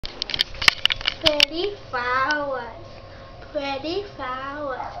Pretty flowers. Pretty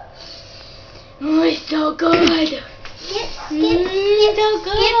flowers. Oh, it's so good. Skip, so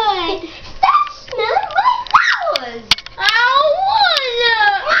good. Stop smelling my flowers. I wanna.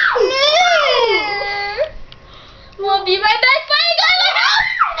 We'll be right back.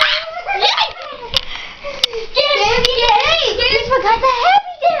 You forgot the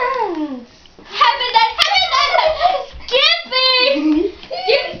happy dance. Happy dance. Skipping.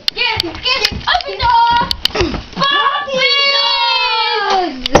 Skip. Open door.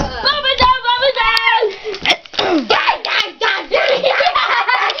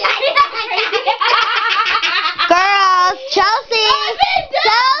 Girls, Chelsea,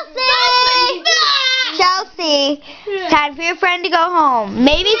 time for your friend to go home.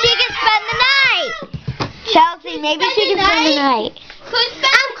 Maybe she can spend the night. Chelsea, maybe she can spend the night.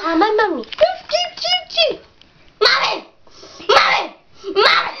 I'm calling my mommy. Mommy.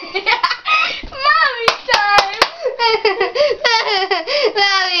 Mommy time.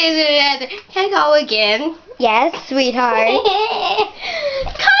 Can I go again? Yes, sweetheart. Call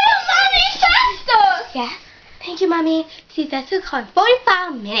mommy faster. Yeah. Thank you, mommy. She said she'll call in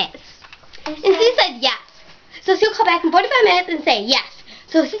 45 minutes. And she said yes. So she'll call back in 45 minutes and say yes.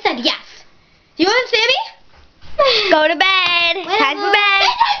 So she said yes. Do you want to see me? Go to bed. Time for bed.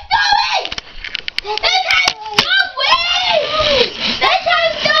 That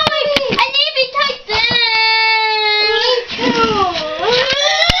time's going! I need to be tucked in! Me too!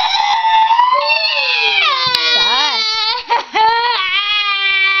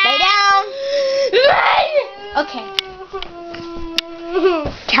 Lay down. Okay.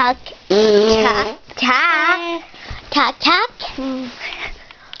 Tuck.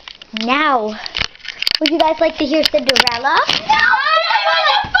 Now, would you guys like to hear Cinderella? No! I want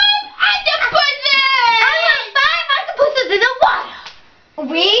to find octopuses! I want 5 octopuses in the water!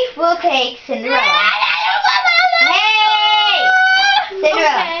 We will take Cinderella. Hey!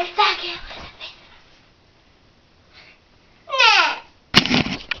 Cinderella. Okay.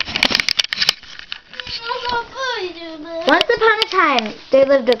 Once upon a time, there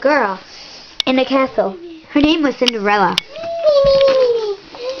lived a girl in a castle. Her name was Cinderella.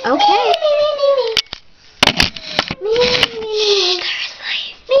 Okay.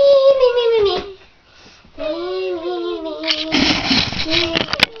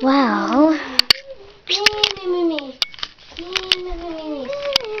 Wow.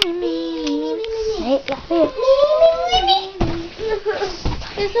 Hey, let's see it.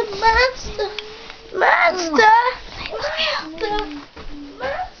 It's a monster. Monster.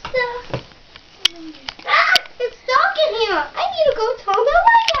 Ah, it's dark in here. I need to go turn the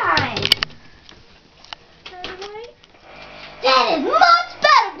light on. That is much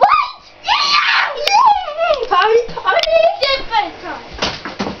better, right? Yeah! Party. Different time.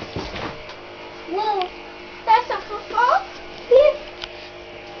 Whoa, that's a football? Yeah.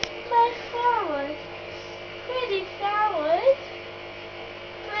 My flowers. Pretty flowers.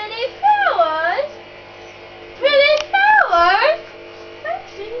 Pretty flowers. Pretty flowers.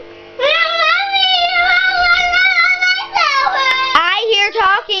 I hear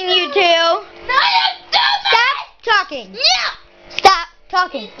talking, you two. No, you're stupid! Stop talking. Yeah! Stop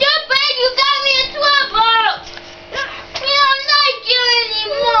talking. Stupid! You got me in trouble!